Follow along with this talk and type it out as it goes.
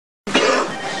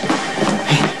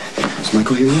Is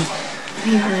Michael here yet?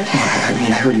 You heard. I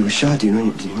mean, I heard he was shot. Do you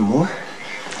know more?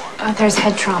 There's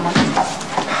head trauma.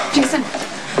 Jason.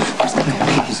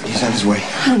 He's on his way.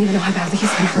 I don't even know how badly he's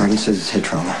been hurt. Robin says it's head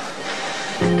trauma.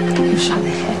 He was shot in the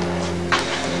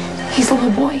head. He's a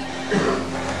little boy.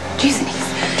 Jason,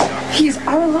 he's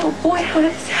our little boy. How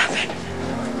did this happen?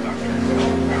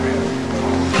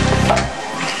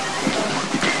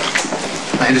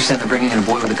 I understand they're bringing in a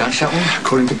boy with a gunshot wound?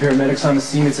 According to paramedics on the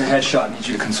scene, it's a headshot. I need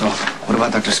you to consult. What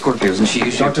about Dr. Scorpio? Isn't she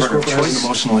usually a partner of Dr. Scorpio has choice? an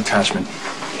emotional attachment.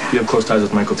 You have close ties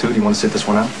with Michael, too. Do you want to sit this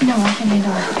one out? No, I can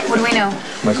handle it. What do we know?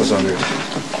 Michael's under.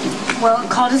 Well,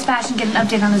 call dispatch and get an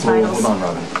update on his Whoa, vitals. hold on,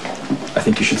 Robin. I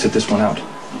think you should sit this one out.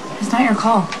 It's not your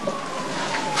call.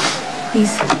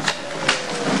 Please.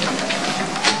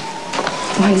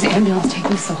 Why is the ambulance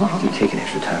taking so long? You're taking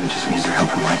extra time. It just means they're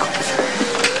helping Michael.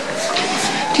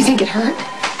 Do you think it hurt?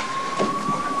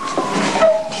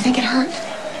 Do you think it hurt?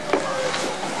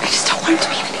 I just don't want him to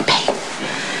be in any pain.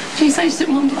 Jason, I just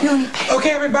didn't want him to feel any pain.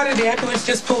 Okay, everybody, the ambulance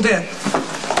just pulled in.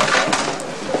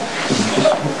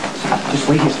 Just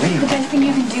wait here. The best thing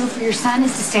you can do for your son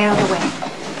is to stay out of the way.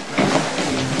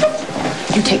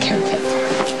 You take care of him.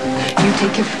 You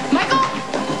take care of him. Michael!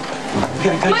 We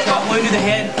got a gunshot wound to the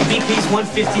head. BP's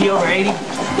 150/80.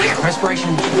 Michael!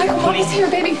 Respiration. Michael, mommy's here,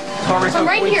 baby. Heart rate's I'm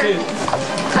right 42. here.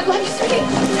 I love you, sweetie.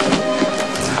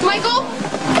 Michael!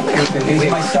 He's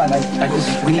my son.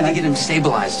 We need to get him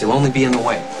stabilized. He'll only be in the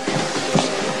way.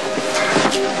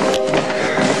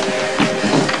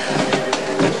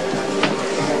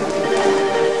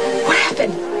 What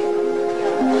happened?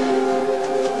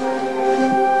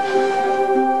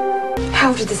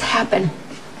 How did this happen?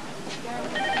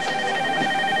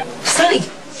 Sonny!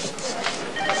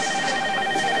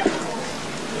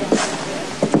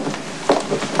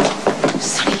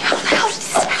 Sonny, how the hell did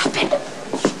this happen?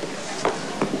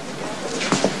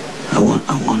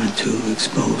 I wanted to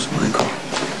expose Michael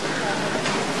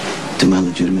to my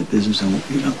legitimate business.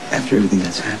 After everything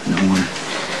that's happened, I wanted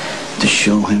to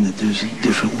show him that there's a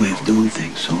different way of doing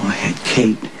things. So I had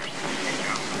Kate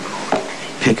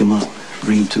pick him up,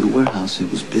 bring him to the warehouse. It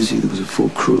was busy. There was a full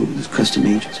crew. There's custom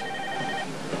agents.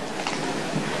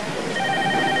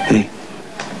 Hey,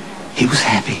 he was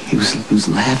happy. He was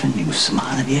laughing. He was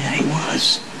smiling. Yeah, he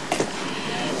was.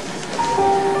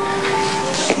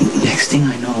 Next thing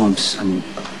I know,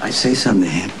 I say something to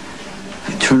him.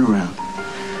 I turn around.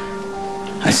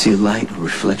 I see a light, a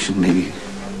reflection, maybe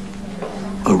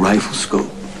a rifle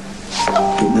scope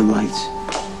in the lights.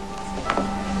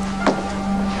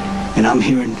 And I'm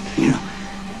hearing,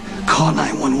 call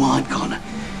 911, call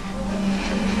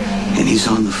 911. And he's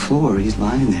on the floor. He's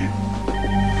lying there.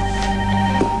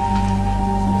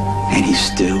 And he's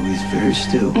still. He's very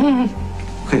still.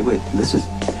 Okay, wait. Listen.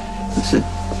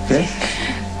 Okay?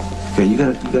 Okay, you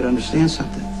gotta understand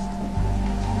something.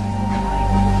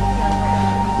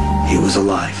 He was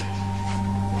alive.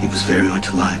 He was very much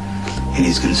alive. And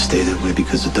he's gonna stay that way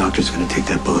because the doctor's gonna take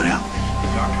that bullet out.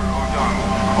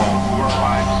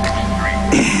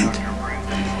 And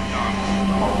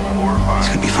he's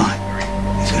gonna be fine.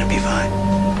 He's gonna be fine.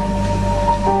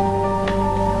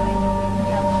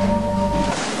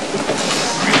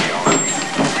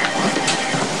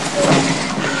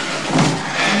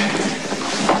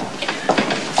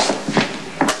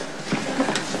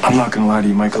 I'm not going to lie to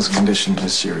you. Michael's condition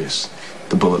is serious.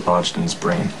 The bullet lodged in his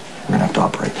brain. We're going to have to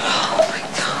operate. Oh, my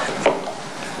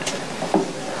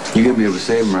God. You're going to be able to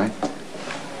save him, right? I'm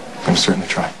going to certainly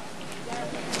try.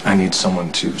 I need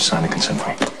someone to sign a consent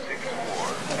form.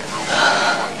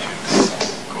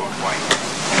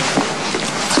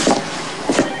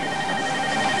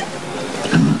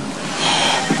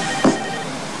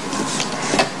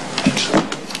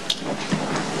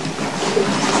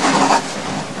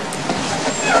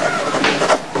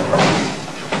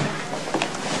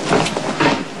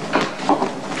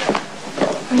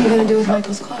 What are you going to do with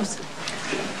Michael's clothes?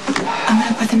 I'm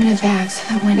going to put them in a bag so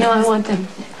that when... No, I want them.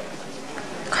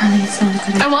 Carly, it's not a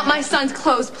good idea. I want my son's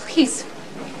clothes, please.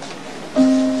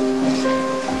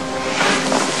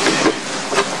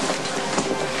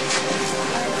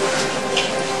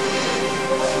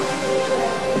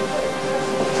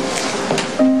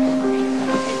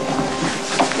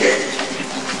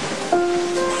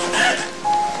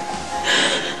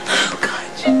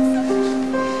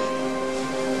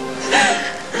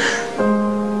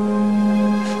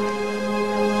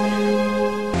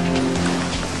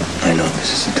 I know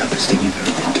this is the toughest thing you've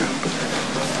ever been through.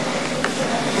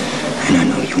 And I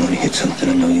know you want to hit something.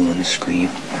 I know you want to scream.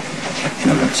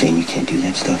 And I'm not saying you can't do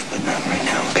that stuff, but not right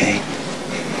now, okay?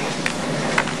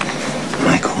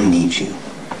 Michael needs you.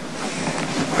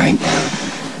 Right now.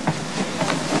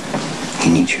 He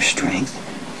needs your strength.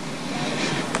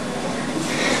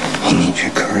 He needs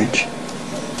your courage.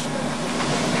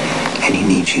 And he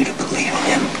needs you to believe in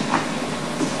him.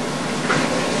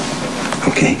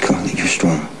 Okay, Carly, you're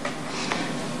strong.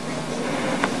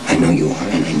 I know you are,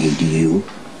 and I need you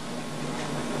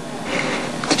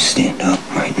to stand up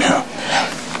right now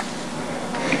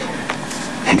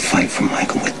and fight for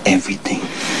Michael with everything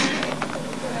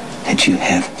that you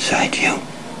have inside you.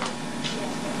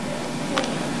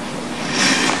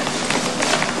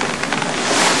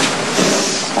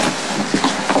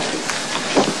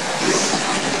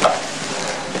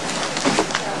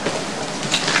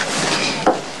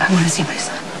 I want to see my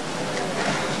son.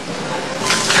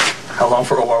 How long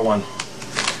for OR1?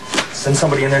 Send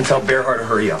somebody in there and tell Bearheart to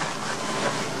hurry up.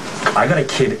 I got a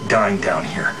kid dying down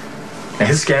here. Now,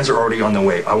 his scans are already on the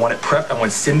way. I want it prepped. I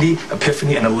want Cindy,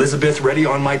 Epiphany, and Elizabeth ready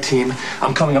on my team.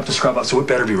 I'm coming up to scrub up, so it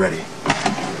better be ready.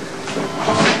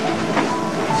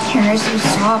 Your hair's so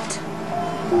soft.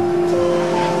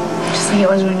 Just like it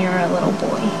was when you were a little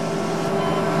boy.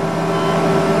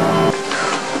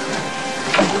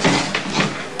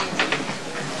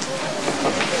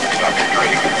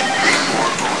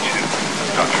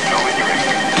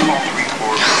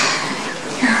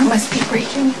 Your heart must be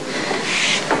breaking.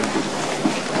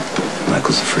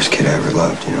 Michael's the first kid I ever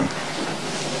loved, you know.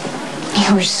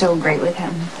 You were so great with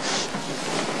him.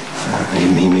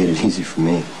 He made it easy for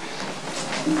me.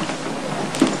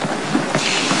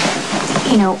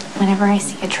 You know, whenever I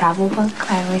see a travel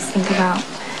book, I always think about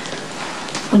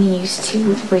when you used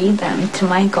to read them to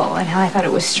Michael and how I thought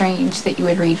it was strange that you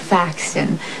would read facts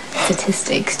and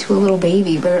statistics to a little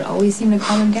baby, but it always seemed to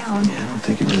calm him down. Yeah, I don't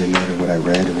think it really mattered what I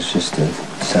read. It was just the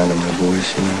sound of my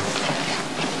voice, you know.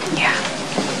 Yeah.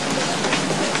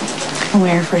 When we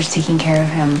were first taking care of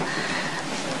him,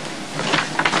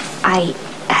 I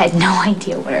had no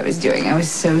idea what I was doing. I was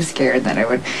so scared that I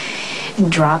would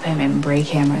drop him and break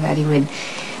him, or that he would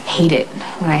hate it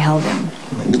when I held him.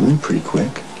 You learned pretty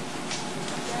quick.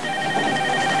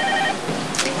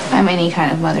 If I'm any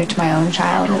kind of mother to my own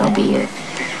child, it'll be it.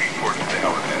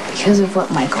 Because of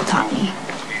what Michael taught me.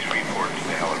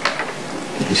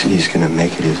 He's gonna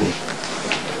make it, isn't he?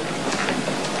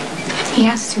 He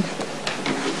has to.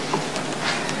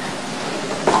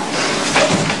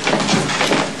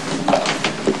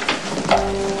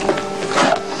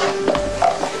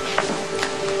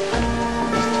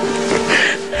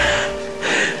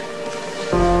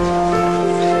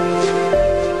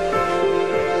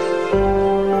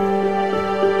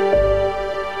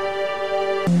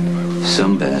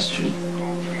 Some bastard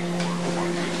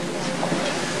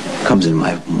comes in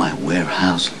my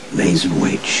warehouse, lays in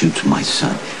wait, shoots my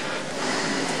son.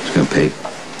 He's gonna pay.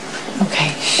 Okay.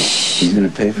 He's gonna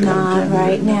pay for that. Not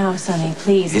right now, Sonny.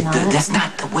 Please, not. That's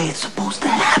not the way it's supposed to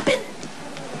happen.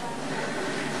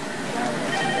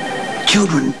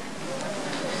 Children,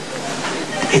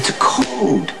 it's a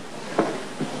code.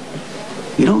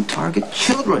 You don't target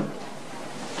children.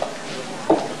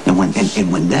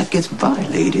 And when that gets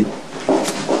violated,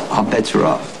 all bets are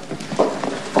off.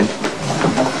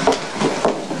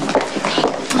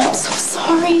 I'm so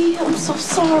sorry. I'm so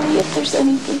sorry if there's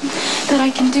anything that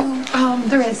I can do.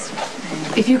 There is.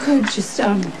 If you could just,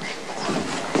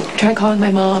 try calling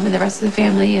my mom and the rest of the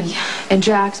family and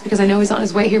Jax, because I know he's on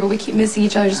his way here, but we keep missing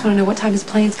each other. I just want to know what time his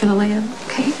plane's going to land,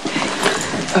 okay?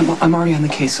 I'm already on the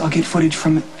case. I'll get footage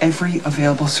from every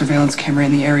available surveillance camera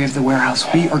in the area of the warehouse.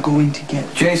 We are going to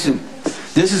get... Jason,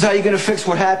 this is how you're gonna fix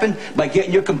what happened? By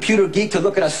getting your computer geek to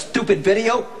look at a stupid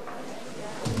video?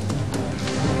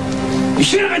 You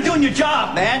should have been doing your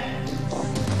job, man.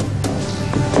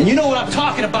 And you know what I'm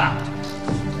talking about.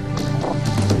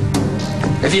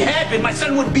 If you had been, my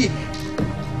son wouldn't be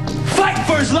fighting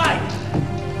for his life.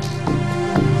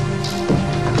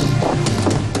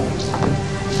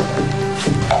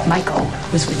 Michael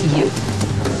was with you.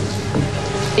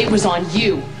 It was on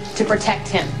you to protect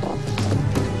him.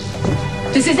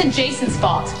 This isn't Jason's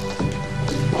fault.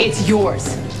 It's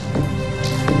yours.